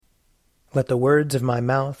Let the words of my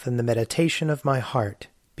mouth and the meditation of my heart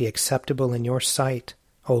be acceptable in your sight,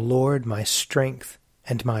 O Lord, my strength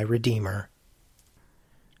and my Redeemer.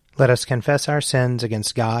 Let us confess our sins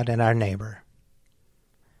against God and our neighbor.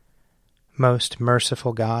 Most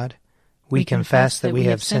merciful God, we confess that we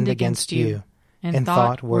have sinned against you in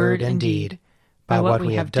thought, word, and deed, by what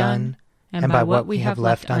we have done and by what we have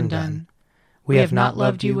left undone. We have not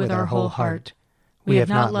loved you with our whole heart. We have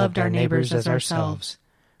not loved our neighbors as ourselves.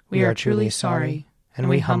 We are truly sorry, and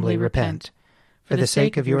we humbly repent. For the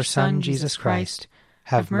sake of your Son, Jesus Christ,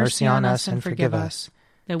 have mercy on us and forgive us,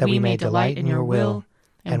 that we may delight in your will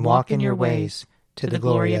and walk in your ways, to the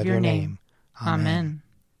glory of your name. Amen.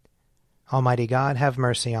 Almighty God, have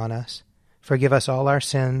mercy on us. Forgive us all our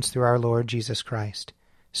sins through our Lord Jesus Christ.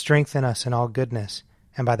 Strengthen us in all goodness,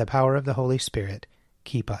 and by the power of the Holy Spirit,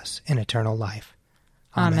 keep us in eternal life.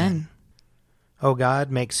 Amen. O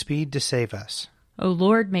God, make speed to save us. O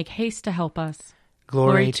Lord, make haste to help us.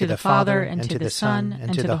 Glory to the Father, and to the Son,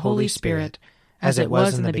 and to the Holy Spirit, as it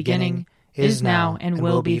was in the beginning, is now, and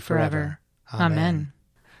will be forever. Amen.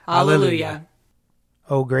 Alleluia.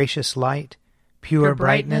 O gracious light, pure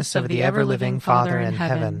brightness of the ever-living Father in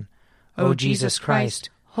heaven, O Jesus Christ,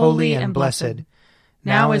 holy and blessed,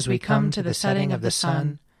 now as we come to the setting of the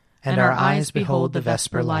sun, and our eyes behold the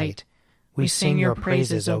vesper light, we sing your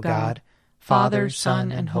praises, O God, Father,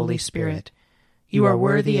 Son, and Holy Spirit. You are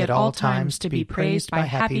worthy at all times to be praised by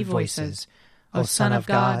happy voices, O Son of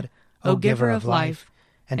God, O Giver of life,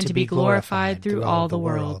 and to be glorified through all the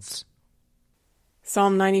worlds.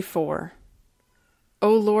 Psalm 94.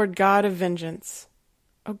 O Lord God of vengeance,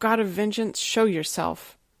 O God of vengeance, show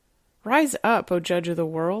yourself. Rise up, O Judge of the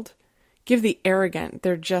world. Give the arrogant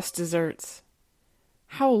their just deserts.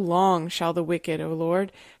 How long shall the wicked, O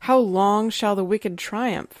Lord, how long shall the wicked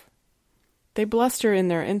triumph? They bluster in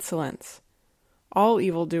their insolence. All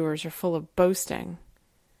evildoers are full of boasting.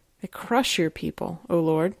 They crush your people, O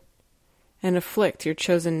Lord, and afflict your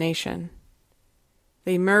chosen nation.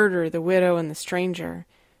 They murder the widow and the stranger,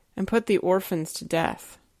 and put the orphans to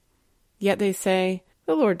death. Yet they say,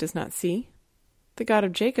 the Lord does not see. The God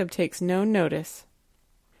of Jacob takes no notice.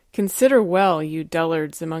 Consider well, you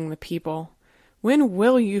dullards among the people. When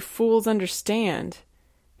will you fools understand?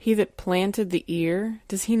 He that planted the ear,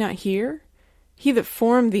 does he not hear? He that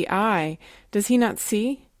formed the eye, does he not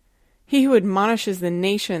see? He who admonishes the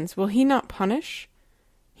nations, will he not punish?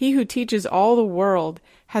 He who teaches all the world,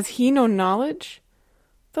 has he no knowledge?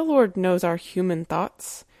 The Lord knows our human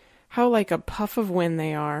thoughts, how like a puff of wind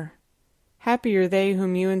they are. Happy are they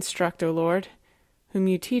whom you instruct, O Lord, whom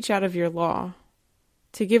you teach out of your law,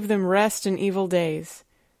 to give them rest in evil days,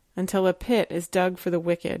 until a pit is dug for the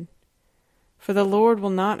wicked. For the Lord will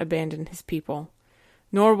not abandon his people,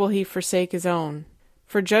 nor will he forsake his own,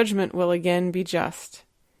 for judgment will again be just,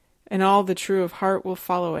 and all the true of heart will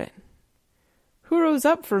follow it. Who rose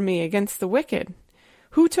up for me against the wicked?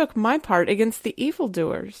 Who took my part against the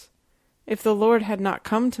evildoers? If the Lord had not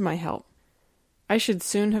come to my help, I should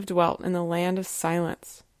soon have dwelt in the land of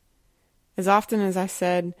silence. As often as I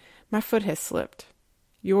said, my foot has slipped,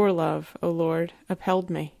 your love, O Lord, upheld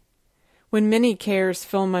me. When many cares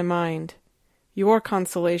fill my mind, your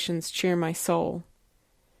consolations cheer my soul.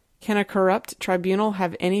 Can a corrupt tribunal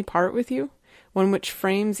have any part with you, one which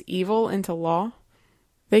frames evil into law?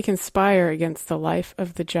 They conspire against the life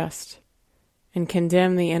of the just, and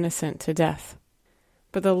condemn the innocent to death.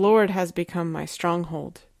 But the Lord has become my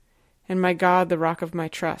stronghold, and my God the rock of my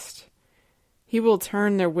trust. He will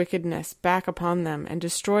turn their wickedness back upon them and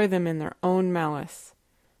destroy them in their own malice.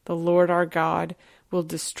 The Lord our God will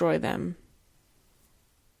destroy them.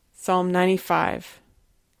 Psalm 95.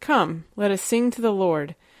 Come, let us sing to the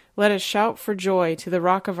Lord. Let us shout for joy to the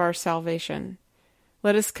rock of our salvation.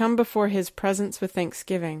 Let us come before his presence with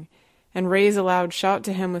thanksgiving, and raise a loud shout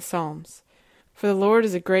to him with psalms. For the Lord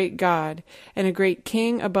is a great God, and a great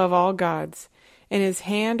King above all gods. In his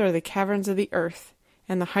hand are the caverns of the earth,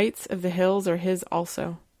 and the heights of the hills are his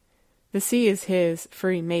also. The sea is his,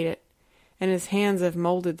 for he made it, and his hands have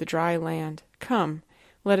molded the dry land. Come,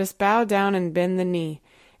 let us bow down and bend the knee,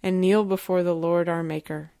 and kneel before the Lord our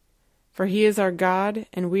Maker. For he is our God,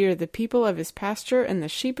 and we are the people of his pasture and the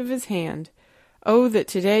sheep of his hand. Oh, that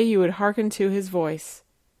today you would hearken to his voice.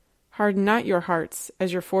 Harden not your hearts,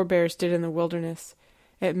 as your forebears did in the wilderness,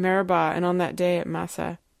 at Meribah and on that day at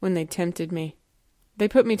Massah, when they tempted me. They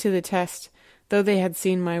put me to the test, though they had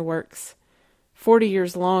seen my works. 40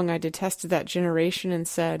 years long I detested that generation and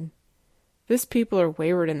said, This people are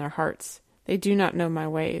wayward in their hearts. They do not know my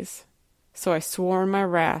ways. So I swore in my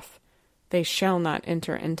wrath, they shall not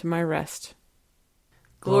enter into my rest.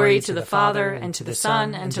 Glory to the Father, and to the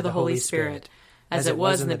Son, and to the Holy Spirit, as it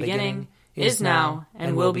was in the beginning, is now,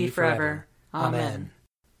 and will be forever. Amen.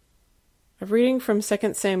 A reading from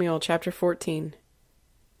 2 Samuel chapter 14.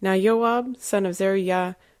 Now Joab, son of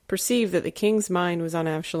Zeruiah, perceived that the king's mind was on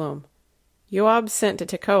Absalom. Joab sent to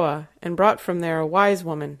Tekoa, and brought from there a wise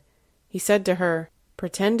woman. He said to her,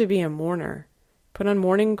 "Pretend to be a mourner. Put on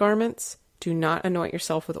mourning garments. Do not anoint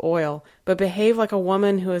yourself with oil, but behave like a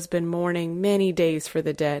woman who has been mourning many days for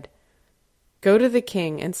the dead. Go to the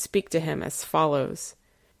king and speak to him as follows."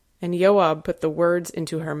 And Joab put the words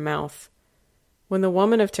into her mouth. When the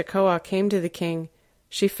woman of Tekoa came to the king,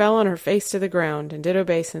 she fell on her face to the ground and did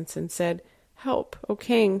obeisance and said, "Help, O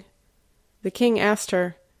king." The king asked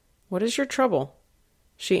her, "What is your trouble?"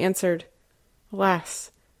 She answered,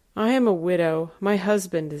 "Alas, I am a widow. My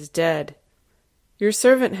husband is dead. Your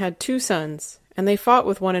servant had 2 sons, and they fought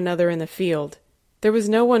with one another in the field. There was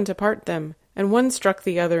no one to part them, and one struck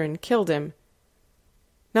the other and killed him.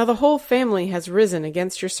 Now the whole family has risen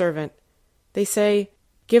against your servant. They say,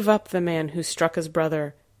 'Give up the man who struck his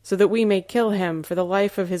brother, so that we may kill him for the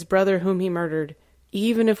life of his brother whom he murdered,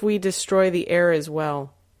 even if we destroy the heir as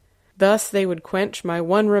well.' Thus they would quench my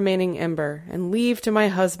one remaining ember, and leave to my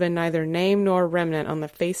husband neither name nor remnant on the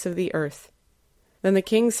face of the earth." Then the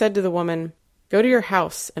king said to the woman, "Go to your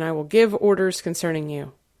house, and I will give orders concerning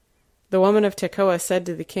you." The woman of Tekoa said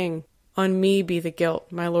to the king, "On me be the guilt,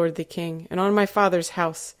 my lord the king, and on my father's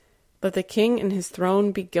house. Let the king and his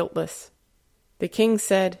throne be guiltless." The king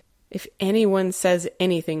said, "If anyone says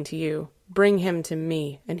anything to you, bring him to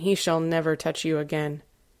me, and he shall never touch you again."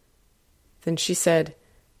 Then she said,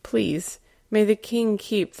 "Please, may the king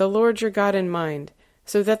keep the Lord your God in mind,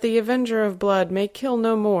 so that the avenger of blood may kill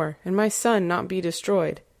no more, and my son not be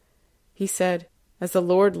destroyed." He said, "As the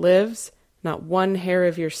Lord lives, not one hair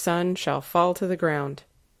of your son shall fall to the ground."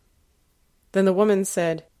 Then the woman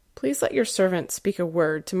said, "Please let your servant speak a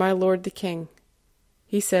word to my lord the king."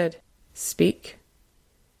 He said, "Speak."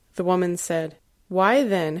 The woman said, "Why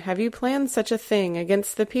then have you planned such a thing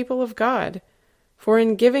against the people of God? For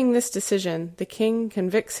in giving this decision, the king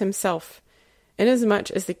convicts himself,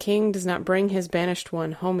 inasmuch as the king does not bring his banished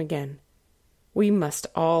one home again. We must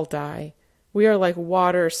all die. We are like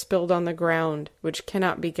water spilled on the ground, which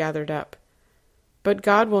cannot be gathered up. But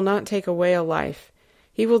God will not take away a life.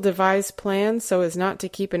 He will devise plans so as not to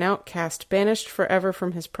keep an outcast banished forever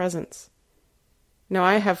from his presence. Now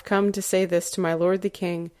I have come to say this to my lord the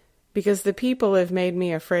king, because the people have made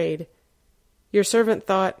me afraid. Your servant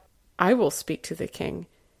thought, 'I will speak to the king.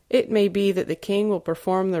 It may be that the king will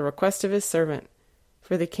perform the request of his servant.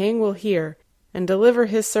 For the king will hear, and deliver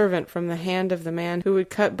his servant from the hand of the man who would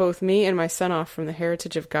cut both me and my son off from the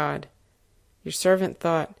heritage of God.' Your servant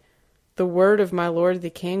thought, 'The word of my lord the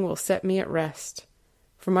king will set me at rest.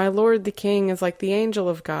 For my lord the king is like the angel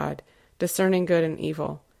of God, discerning good and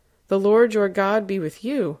evil. The Lord your God be with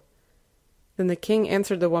you.' Then the king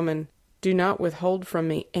answered the woman, 'Do not withhold from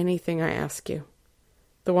me anything I ask you.'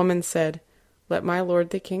 The woman said, 'Let my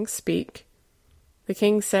lord the king speak.' The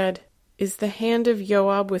king said, 'Is the hand of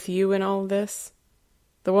Joab with you in all this?'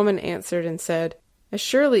 The woman answered and said, 'As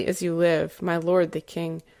surely as you live, my lord the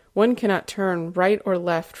king, one cannot turn right or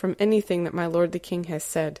left from anything that my lord the king has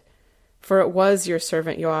said. For it was your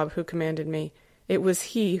servant Joab who commanded me. It was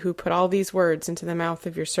he who put all these words into the mouth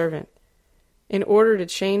of your servant. In order to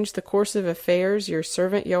change the course of affairs, your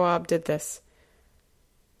servant Joab did this.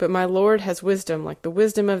 But my lord has wisdom like the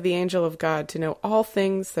wisdom of the angel of God to know all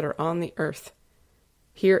things that are on the earth."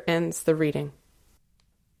 Here ends the reading.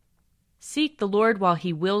 Seek the Lord while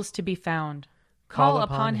he wills to be found. Call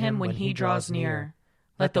upon him when he draws near.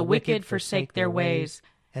 Let the wicked forsake their ways,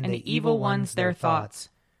 and the evil ones their thoughts.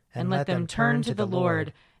 And let them turn to the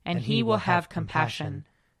Lord, and he will have compassion.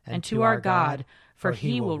 And to our God, for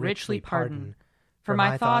he will richly pardon. For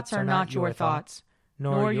my thoughts are not your thoughts,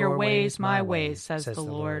 nor your ways my ways, says the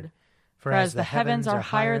Lord. For as the heavens are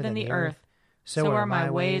higher than the earth, so are my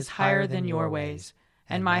ways higher than your ways,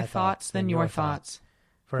 and my thoughts than your thoughts.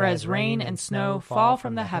 For as rain and snow fall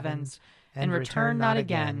from the heavens, and return not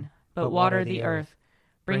again, but water the earth,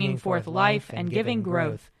 bringing forth life and giving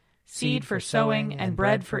growth, seed for sowing and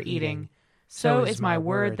bread for eating, so is my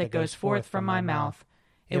word that goes forth from my mouth.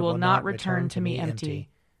 It will not return to me empty,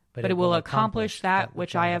 but it will accomplish that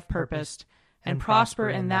which I have purposed, and prosper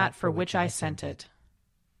in that for which I sent it.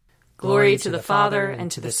 Glory to the Father, and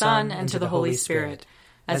to the Son, and to the Holy Spirit,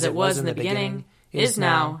 as it was in the beginning, is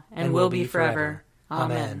now, and will be forever.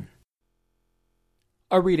 Amen.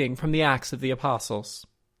 A reading from the Acts of the Apostles.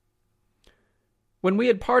 When we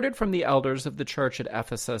had parted from the elders of the church at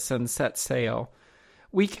Ephesus and set sail,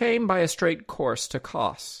 we came by a straight course to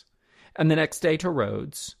Kos, and the next day to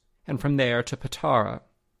Rhodes, and from there to Patara.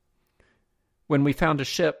 When we found a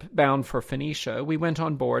ship bound for Phoenicia, we went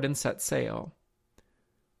on board and set sail.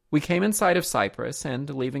 We came in sight of Cyprus, and,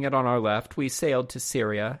 leaving it on our left, we sailed to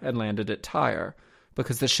Syria and landed at Tyre,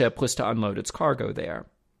 because the ship was to unload its cargo there.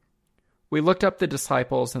 We looked up the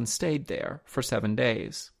disciples and stayed there for 7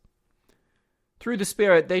 days. Through the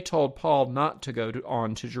Spirit, they told Paul not to go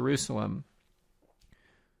on to Jerusalem.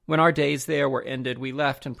 When our days there were ended, we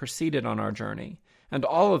left and proceeded on our journey, and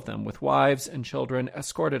all of them, with wives and children,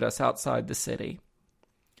 escorted us outside the city.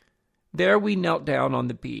 There we knelt down on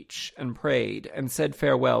the beach and prayed and said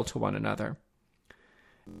farewell to one another.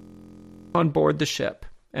 On board the ship,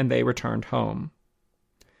 and they returned home.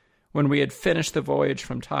 When we had finished the voyage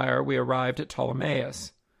from Tyre, we arrived at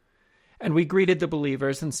Ptolemais, and we greeted the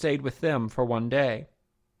believers and stayed with them for 1 day.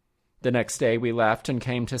 The next day we left and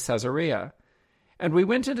came to Caesarea, and we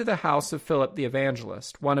went into the house of Philip the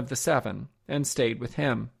evangelist, one of the 7, and stayed with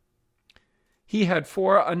him. He had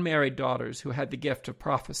 4 unmarried daughters who had the gift of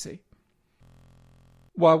prophecy.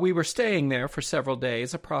 While we were staying there for several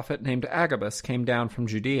days, a prophet named Agabus came down from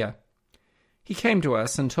Judea. He came to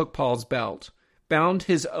us and took Paul's belt, bound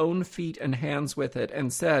his own feet and hands with it,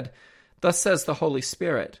 and said, "Thus says the Holy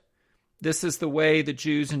Spirit, this is the way the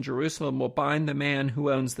Jews in Jerusalem will bind the man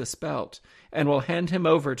who owns this belt, and will hand him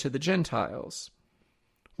over to the Gentiles."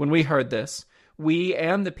 When we heard this, we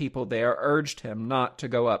and the people there urged him not to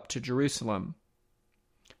go up to Jerusalem.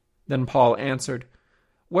 Then Paul answered,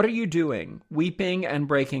 "What are you doing, weeping and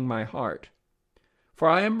breaking my heart? For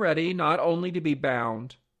I am ready not only to be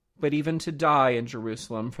bound, but even to die in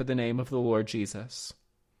Jerusalem for the name of the Lord Jesus."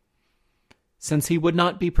 Since he would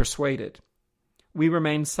not be persuaded, we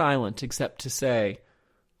remained silent except to say,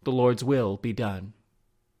 "The Lord's will be done."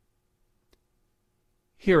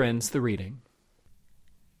 Here ends the reading.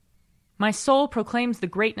 My soul proclaims the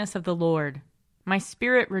greatness of the Lord. My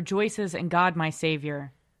spirit rejoices in God my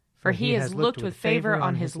Savior. For he has looked with favor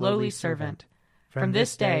on his lowly servant. From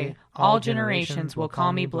this day all generations will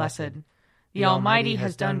call me blessed. The Almighty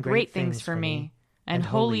has done great things for me, and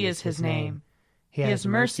holy is his name. He has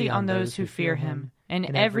mercy on those who fear him,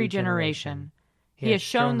 in every generation. He has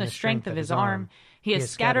shown the strength of his arm. He has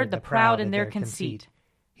scattered the proud in their conceit.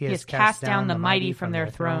 He has cast down the mighty from their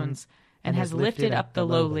thrones, and has lifted up the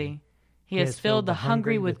lowly. He has filled the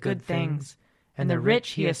hungry with good things, and the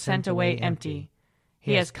rich he has sent away empty.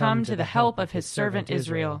 He has come to the help of his servant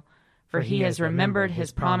Israel, for he has remembered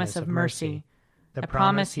his promise of mercy, the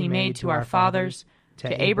promise he made to our fathers,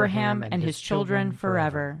 to Abraham and his children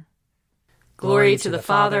forever. Glory to the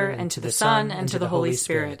Father, and to the Son, and to the Holy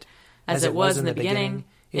Spirit, as it was in the beginning,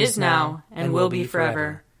 is now, and will be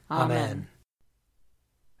forever. Amen.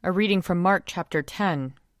 A reading from Mark chapter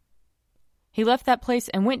 10. He left that place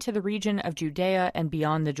and went to the region of Judea and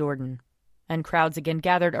beyond the Jordan. And crowds again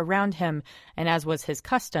gathered around him, and as was his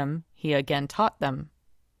custom, he again taught them.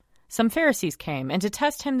 Some Pharisees came, and to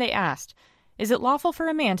test him they asked, "Is it lawful for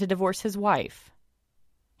a man to divorce his wife?"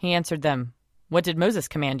 He answered them, "What did Moses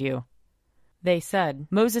command you?" They said,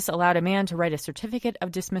 "Moses allowed a man to write a certificate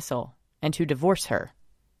of dismissal, and to divorce her."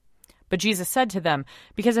 But Jesus said to them,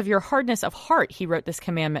 "Because of your hardness of heart he wrote this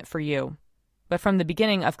commandment for you. But from the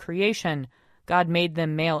beginning of creation, God made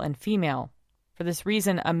them male and female. For this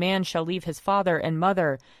reason a man shall leave his father and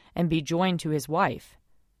mother and be joined to his wife,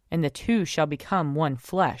 and the two shall become one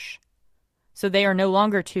flesh. So they are no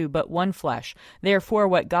longer two, but one flesh. Therefore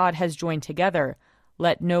what God has joined together,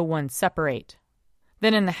 let no one separate."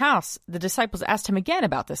 Then in the house the disciples asked him again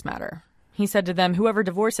about this matter. He said to them, "Whoever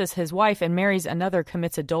divorces his wife and marries another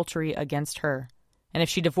commits adultery against her. And if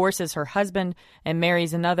she divorces her husband and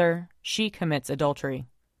marries another, she commits adultery."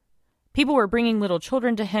 People were bringing little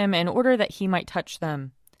children to him in order that he might touch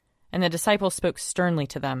them, and the disciples spoke sternly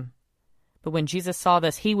to them. But when Jesus saw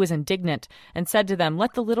this, he was indignant and said to them,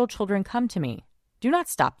 "Let the little children come to me. Do not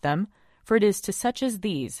stop them, for it is to such as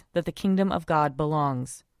these that the kingdom of God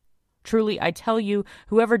belongs. Truly, I tell you,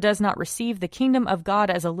 whoever does not receive the kingdom of God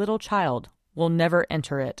as a little child will never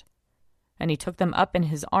enter it." And he took them up in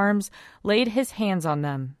his arms, laid his hands on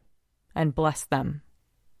them, and blessed them.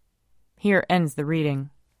 Here ends the reading.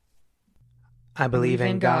 I believe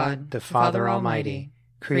in God, the Father Almighty,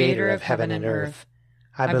 creator of heaven and earth.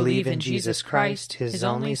 I believe in Jesus Christ, his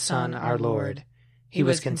only Son, our Lord. He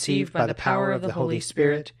was conceived by the power of the Holy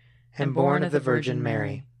Spirit and born of the Virgin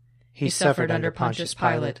Mary. He suffered under Pontius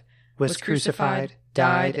Pilate, was crucified,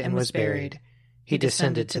 died, and was buried. He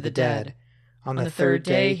descended to the dead. On the third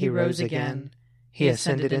day he rose again. He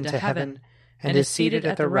ascended into heaven and is seated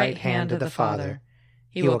at the right hand of the Father.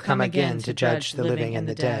 He will come again to judge the living and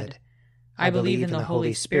the dead. I believe in the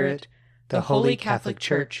Holy Spirit, the Holy Catholic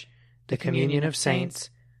Church, the communion of saints,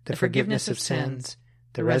 the forgiveness of sins,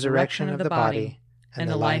 the resurrection of the body, and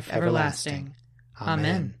the life everlasting.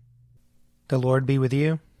 Amen. The Lord be with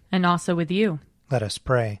you. And also with you. Let us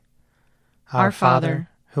pray. Our Father,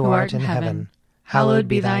 who art in heaven, hallowed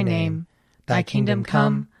be thy name. Thy kingdom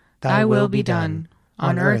come, thy will be done,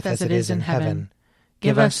 on earth as it is in heaven.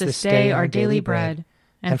 Give us this day our daily bread,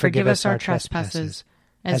 and forgive us our trespasses,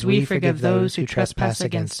 as we forgive those who trespass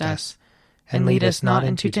against us. And lead us not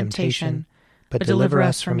into temptation, but deliver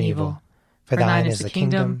us from evil. For thine is the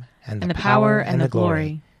kingdom, and the power, and the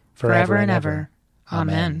glory, forever and ever.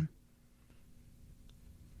 Amen.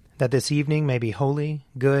 That this evening may be holy,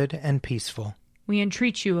 good, and peaceful. We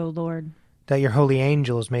entreat you, O Lord. That your holy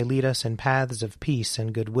angels may lead us in paths of peace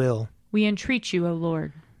and goodwill. We entreat you, O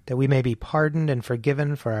Lord. That we may be pardoned and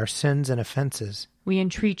forgiven for our sins and offenses. We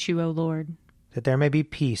entreat you, O Lord. That there may be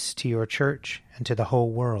peace to your church and to the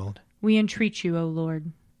whole world. We entreat you, O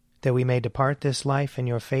Lord. That we may depart this life in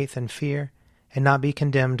your faith and fear, and not be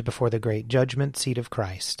condemned before the great judgment seat of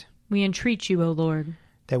Christ. We entreat you, O Lord.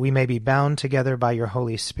 That we may be bound together by your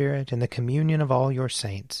Holy Spirit in the communion of all your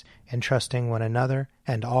saints, entrusting one another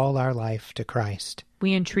and all our life to Christ.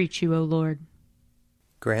 We entreat you, O Lord.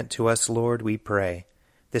 Grant to us, Lord, we pray,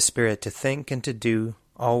 the Spirit to think and to do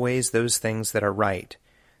always those things that are right,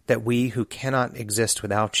 that we who cannot exist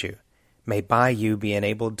without you may by you be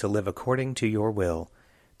enabled to live according to your will,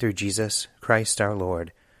 through Jesus Christ our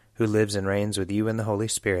Lord, who lives and reigns with you in the Holy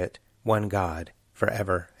Spirit, one God,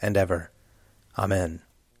 forever and ever. Amen.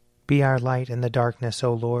 Be our light in the darkness,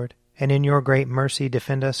 O Lord, and in your great mercy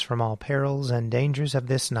defend us from all perils and dangers of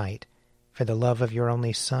this night, for the love of your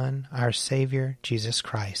only Son, our Savior, Jesus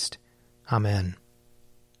Christ. Amen.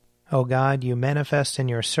 O God, you manifest in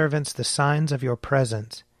your servants the signs of your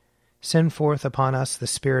presence. Send forth upon us the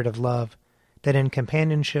Spirit of love, that in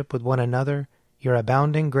companionship with one another your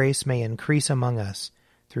abounding grace may increase among us,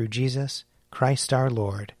 through Jesus Christ our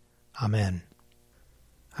Lord. Amen.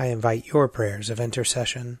 I invite your prayers of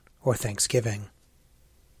intercession or thanksgiving.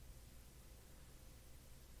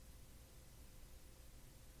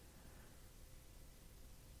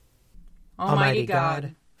 Almighty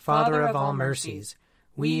God, Father of all mercies,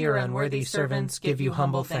 we, your unworthy servants, give you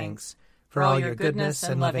humble thanks for all your goodness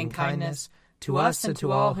and loving kindness to us and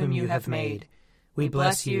to all whom you have made. We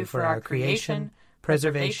bless you for our creation,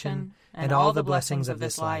 preservation, and all the blessings of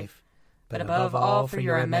this life, but above all for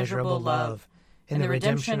your immeasurable love, in the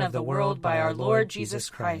redemption of the world by our Lord Jesus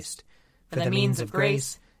Christ, for the means of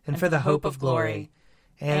grace and for the hope of glory.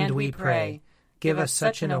 And we pray, give us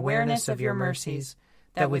such an awareness of your mercies,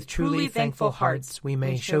 that with truly thankful hearts we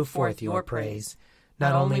may show forth your praise,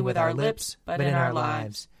 not only with our lips, but in our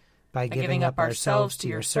lives, by giving up ourselves to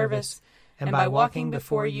your service, and by walking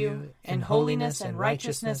before you in holiness and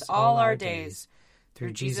righteousness all our days,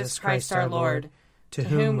 through Jesus Christ our Lord, to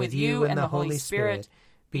whom with you and the Holy Spirit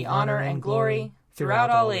be honor and glory throughout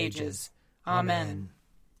all ages. Amen.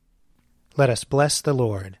 Let us bless the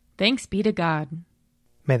Lord. Thanks be to God.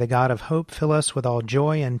 May the God of hope fill us with all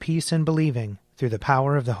joy and peace in believing, through the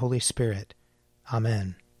power of the Holy Spirit.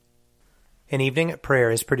 Amen. An Evening at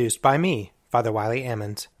Prayer is produced by me, Father Wiley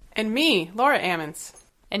Ammons. And me, Laura Ammons.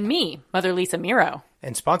 And me, Mother Lisa Miro.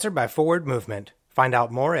 And sponsored by Forward Movement. Find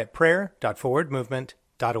out more at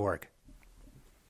prayer.forwardmovement.org.